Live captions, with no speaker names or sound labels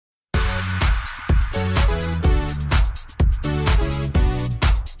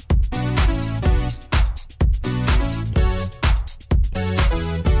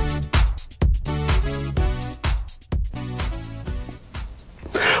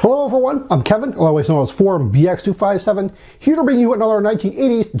Hello everyone, I'm Kevin, otherwise known as Forum BX257, here to bring you another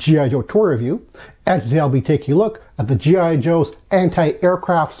 1980s G.I. Joe toy review. And today I'll be taking a look at the G.I. Joe's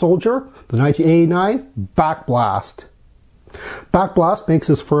anti-aircraft soldier, the 1989 Backblast. Backblast makes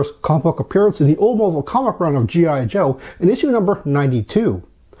his first comic book appearance in the Old Marvel comic run of G.I. Joe in issue number 92,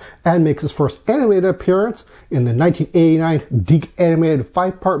 and makes his first animated appearance in the 1989 Deke animated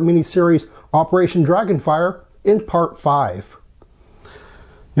 5-part miniseries Operation Dragonfire in Part 5.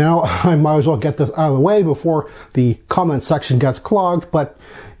 Now, I might as well get this out of the way before the comment section gets clogged, but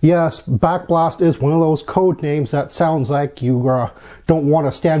yes, Backblast is one of those code names that sounds like you don't want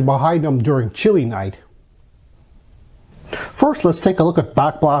to stand behind them during chilly night. First, let's take a look at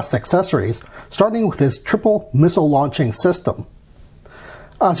Backblast accessories, starting with his triple missile launching system.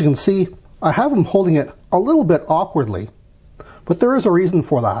 As you can see, I have him holding it a little bit awkwardly, but there is a reason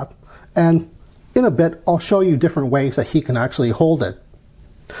for that, and in a bit I'll show you different ways that he can actually hold it.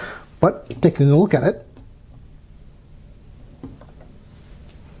 But taking a look at it,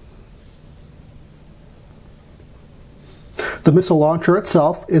 the missile launcher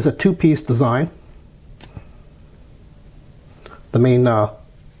itself is a two-piece design. The main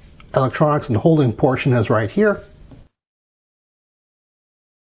electronics and holding portion is right here.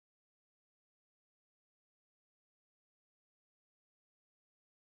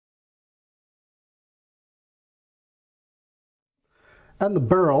 And the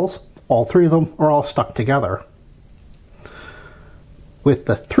barrels, all three of them, are all stuck together. With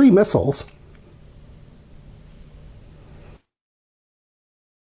the three missiles,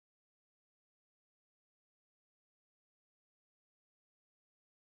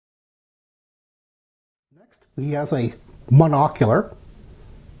 next he has a monocular,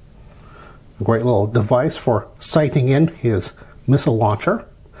 a great little device for sighting in his missile launcher.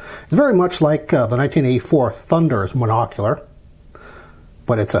 It's very much like the 1984 Thunder's monocular,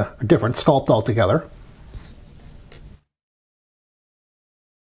 but it's a different sculpt altogether.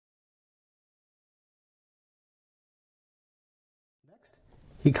 Next,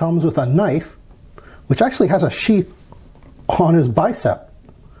 he comes with a knife, which actually has a sheath on his bicep.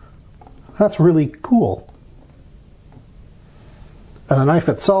 That's really cool. And the knife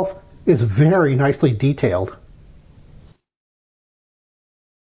itself is very nicely detailed.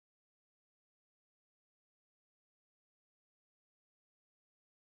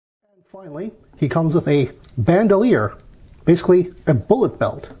 Finally, he comes with a bandolier, basically a bullet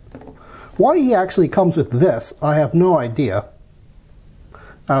belt. Why he actually comes with this, I have no idea,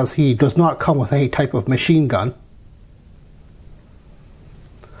 as he does not come with any type of machine gun.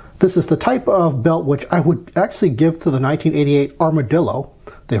 This is the type of belt which I would actually give to the 1988 Armadillo,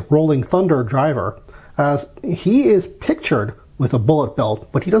 the Rolling Thunder driver, as he is pictured with a bullet belt,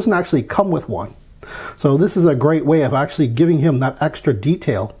 but he doesn't actually come with one. So this is a great way of actually giving him that extra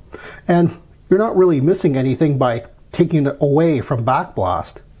detail. And you're not really missing anything by taking it away from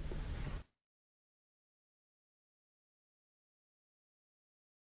Backblast.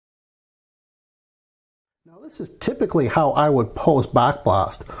 Now this is typically how I would pose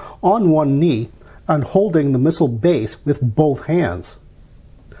Backblast, on one knee and holding the missile base with both hands.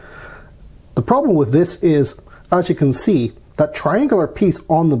 The problem with this is, as you can see, that triangular piece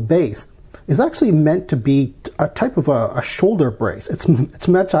on the base is actually meant to be a type of a shoulder brace. It's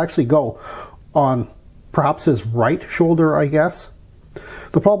meant to actually go on perhaps his right shoulder, I guess.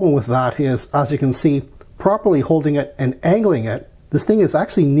 The problem with that is, as you can see, properly holding it and angling it, this thing is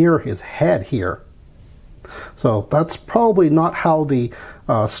actually near his head here. So that's probably not how the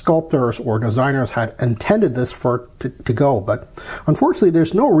sculptors or designers had intended this to go, but unfortunately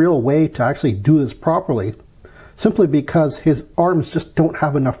there's no real way to actually do this properly, simply because his arms just don't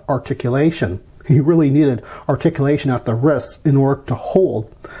have enough articulation. He really needed articulation at the wrists in order to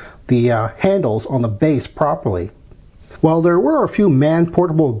hold the handles on the base properly. While there were a few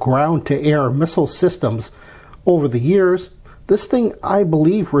man-portable ground-to-air missile systems over the years, this thing, I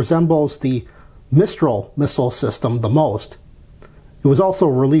believe, resembles the Mistral missile system the most. It was also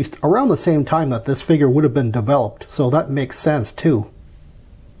released around the same time that this figure would have been developed, so that makes sense too.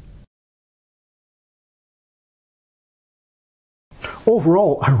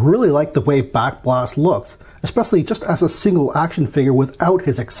 Overall, I really like the way Backblast looks, especially just as a single action figure without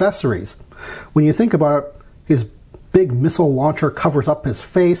his accessories. When you think about it, his big missile launcher covers up his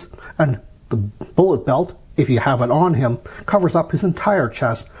face, and the bullet belt, if you have it on him, covers up his entire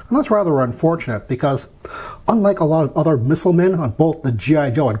chest. And that's rather unfortunate because, unlike a lot of other missile men on both the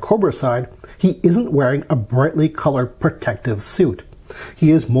G.I. Joe and Cobra side, he isn't wearing a brightly colored protective suit.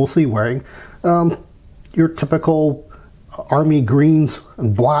 He is mostly wearing your typical army greens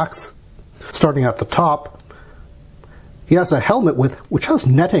and blacks. Starting at the top, He has a helmet which has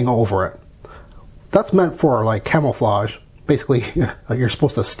netting over it. That's meant for like camouflage. Basically, you're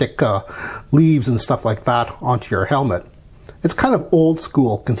supposed to stick leaves and stuff like that onto your helmet. It's kind of old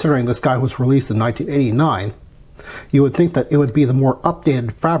school considering this guy was released in 1989. You would think that it would be the more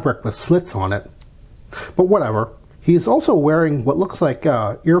updated fabric with slits on it. But whatever. He's also wearing what looks like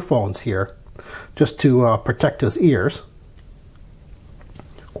earphones here, just to protect his ears.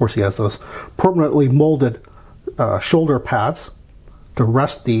 Of course, he has those permanently molded shoulder pads to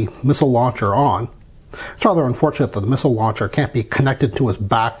rest the missile launcher on. It's rather unfortunate that the missile launcher can't be connected to his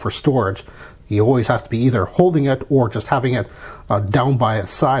back for storage. He always has to be either holding it or just having it down by his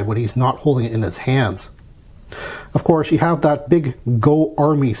side when he's not holding it in his hands. Of course, you have that big Go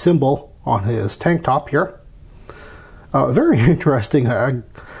Army symbol on his tank top here. Very interesting.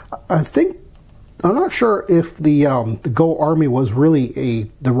 I think, I'm not sure if the Go Army was really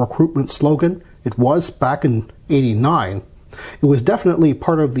the recruitment slogan. It was back in '89. It was definitely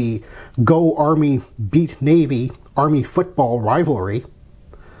part of the Go Army Beat Navy Army football rivalry.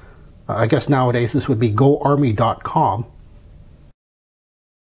 I guess nowadays this would be GoArmy.com.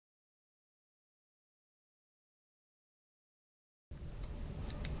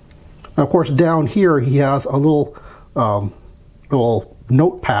 Of course, down here he has a little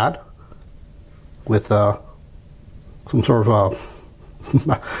notepad with some sort of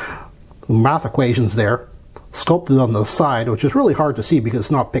math equations there, sculpted on the side, which is really hard to see because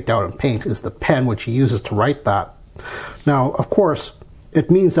it's not picked out in paint. It's the pen which he uses to write that. Now, of course,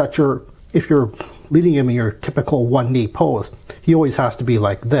 it means that if you're leading him in your typical one knee pose, he always has to be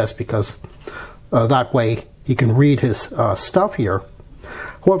like this because that way he can read his stuff here.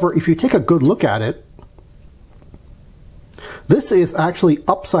 However, if you take a good look at it, this is actually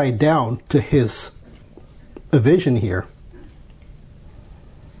upside down to his vision here.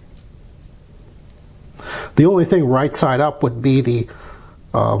 The only thing right side up would be the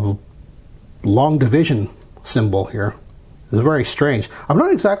long division symbol here. It's very strange. I'm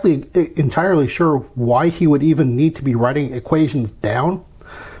not exactly entirely sure why he would even need to be writing equations down,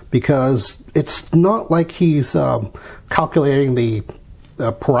 because it's not like he's calculating the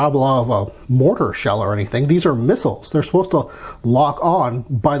parabola of a mortar shell or anything. These are missiles. They're supposed to lock on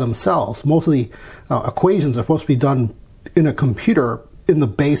by themselves. Most of the equations are supposed to be done in a computer in the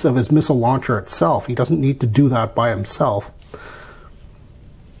base of his missile launcher itself. He doesn't need to do that by himself.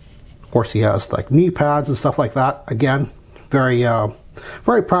 Of course, he has like knee pads and stuff like that. Again, very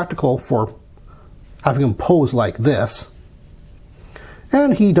practical for having him pose like this.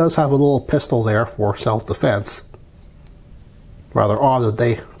 And he does have a little pistol there for self-defense. Rather odd that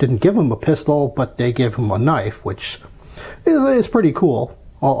they didn't give him a pistol, but they gave him a knife, which is pretty cool.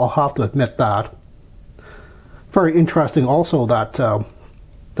 I'll have to admit that. Very interesting also that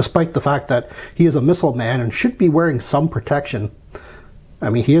despite the fact that he is a missile man and should be wearing some protection, I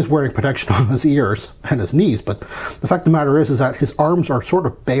mean, he is wearing protection on his ears and his knees, but the fact of the matter is that his arms are sort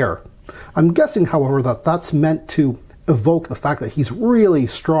of bare. I'm guessing, however, that that's meant to evoke the fact that he's really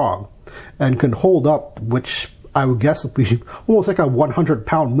strong and can hold up, which I would guess would be almost like a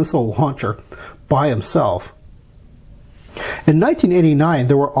 100-pound missile launcher by himself. In 1989,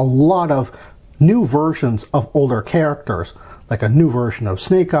 there were a lot of new versions of older characters, like a new version of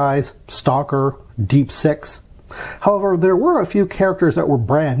Snake Eyes, Stalker, Deep Six. However, there were a few characters that were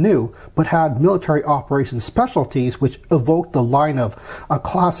brand new, but had military operations specialties which evoked the line of a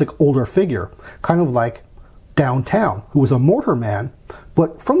classic older figure, kind of like Downtown, who was a mortar man,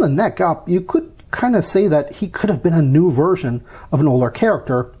 but from the neck up, you could kind of say that he could have been a new version of an older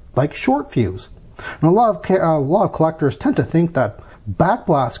character, like Short Fuse. And a lot of collectors tend to think that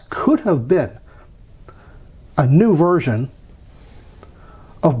Backblast could have been a new version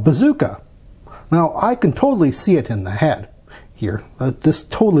of Bazooka. Now, I can totally see it in the head here. This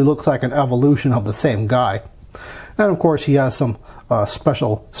totally looks like an evolution of the same guy. And of course, he has some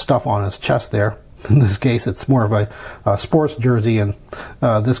special stuff on his chest there. In this case, it's more of a sports jersey, and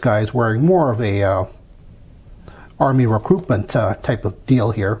this guy is wearing more of a army recruitment type of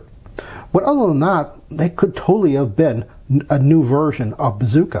deal here. But other than that, they could totally have been a new version of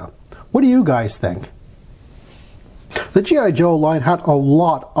Bazooka. What do you guys think? The G.I. Joe line had a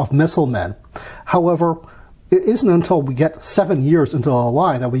lot of missile men. However, it isn't until we get 7 years into the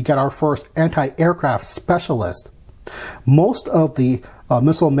line that we get our first anti-aircraft specialist. Most of the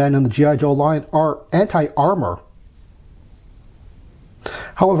missile men in the G.I. Joe line are anti-armor.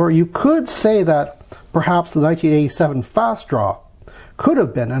 However, you could say that perhaps the 1987 Fast Draw could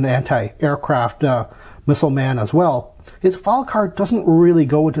have been an anti-aircraft missile man as well. His file card doesn't really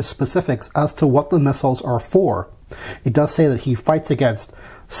go into specifics as to what the missiles are for. It does say that he fights against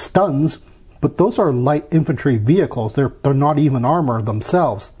stuns, but those are light infantry vehicles. They're not even armor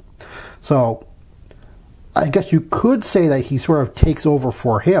themselves. So I guess you could say that he sort of takes over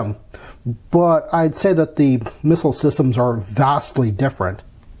for him, but I'd say that the missile systems are vastly different.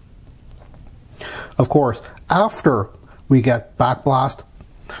 Of course, after we get Backblast,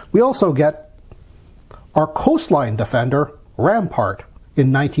 we also get our coastline defender, Rampart,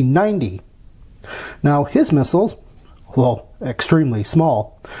 in 1990. Now, his missiles, although extremely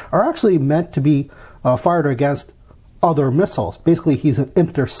small, are actually meant to be fired against other missiles. Basically, he's an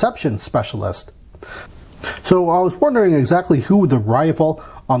interception specialist. So I was wondering exactly who the rival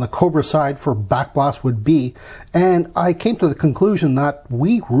on the Cobra side for Backblast would be, and I came to the conclusion that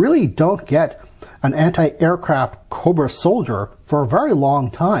we really don't get an anti-aircraft Cobra soldier for a very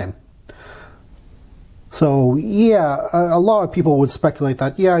long time. So yeah, a lot of people would speculate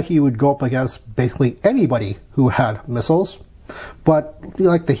that, yeah, he would go up against basically anybody who had missiles. But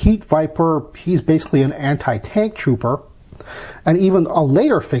like the Heat Viper, he's basically an anti-tank trooper. And even a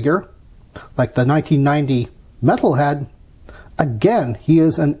later figure, like the 1990 Metalhead, again, he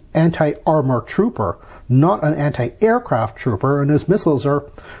is an anti-armor trooper, not an anti-aircraft trooper, and his missiles are,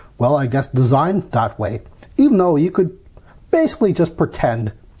 well, I guess designed that way. Even though you could basically just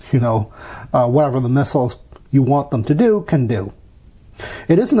pretend, whatever the missiles you want them to do can do.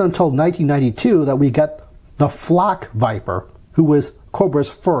 It isn't until 1992 that we get the Flak Viper, who was Cobra's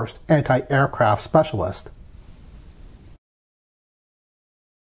first anti-aircraft specialist.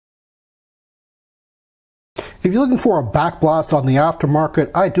 If you're looking for a Backblast on the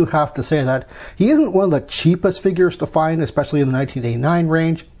aftermarket, I do have to say that he isn't one of the cheapest figures to find, especially in the 1989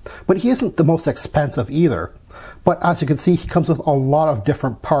 range, but he isn't the most expensive either. But as you can see, he comes with a lot of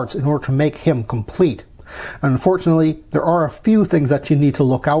different parts in order to make him complete. And unfortunately, there are a few things that you need to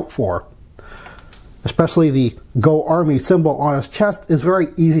look out for. Especially the Go Army symbol on his chest is very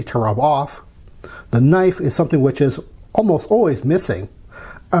easy to rub off. The knife is something which is almost always missing.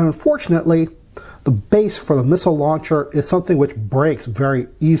 And unfortunately, the base for the missile launcher is something which breaks very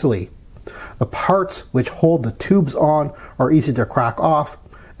easily. The parts which hold the tubes on are easy to crack off,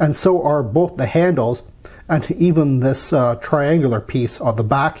 and so are both the handles and even this triangular piece on the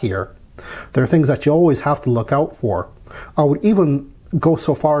back here. There are things that you always have to look out for. I would even go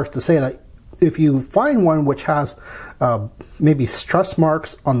so far as to say that if you find one which has maybe stress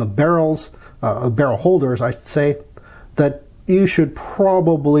marks on the barrels, barrel holders I should say, that you should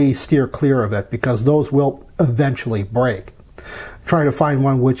probably steer clear of it because those will eventually break. Try to find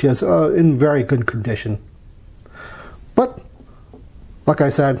one which is in very good condition. But like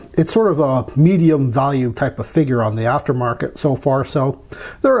I said, it's sort of a medium value type of figure on the aftermarket so far, so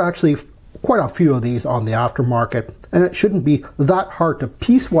there are actually quite a few of these on the aftermarket, and it shouldn't be that hard to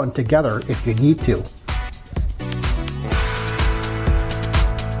piece one together if you need to.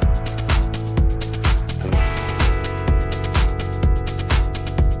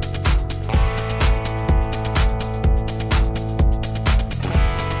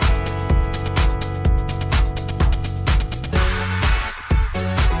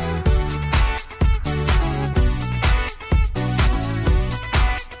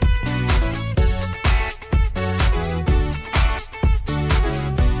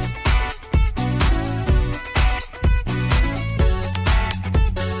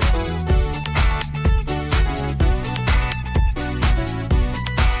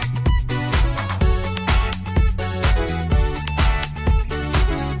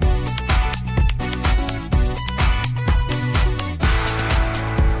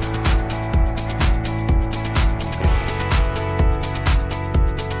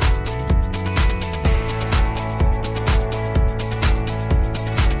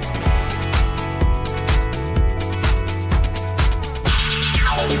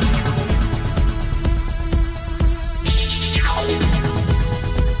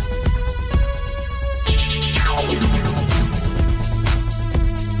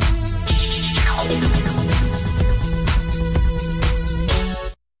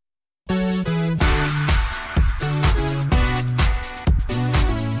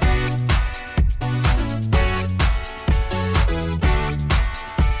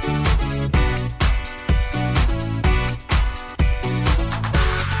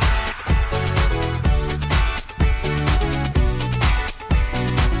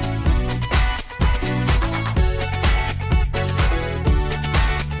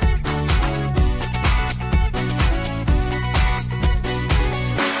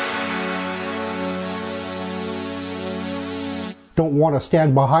 Don't want to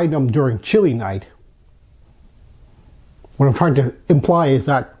stand behind him during chilly night. What I'm trying to imply is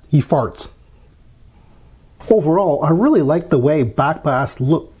that he farts. Overall, I really like the way Backblast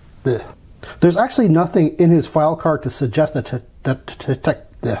There's actually nothing in his file card to suggest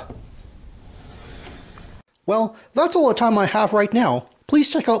Well, that's all the time I have right now. Please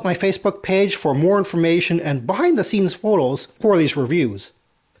check out my Facebook page for more information and behind-the-scenes photos for these reviews.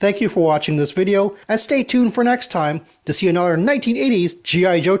 Thank you for watching this video, and stay tuned for next time to see another 1980s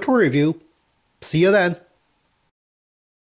G.I. Joe toy review. See you then.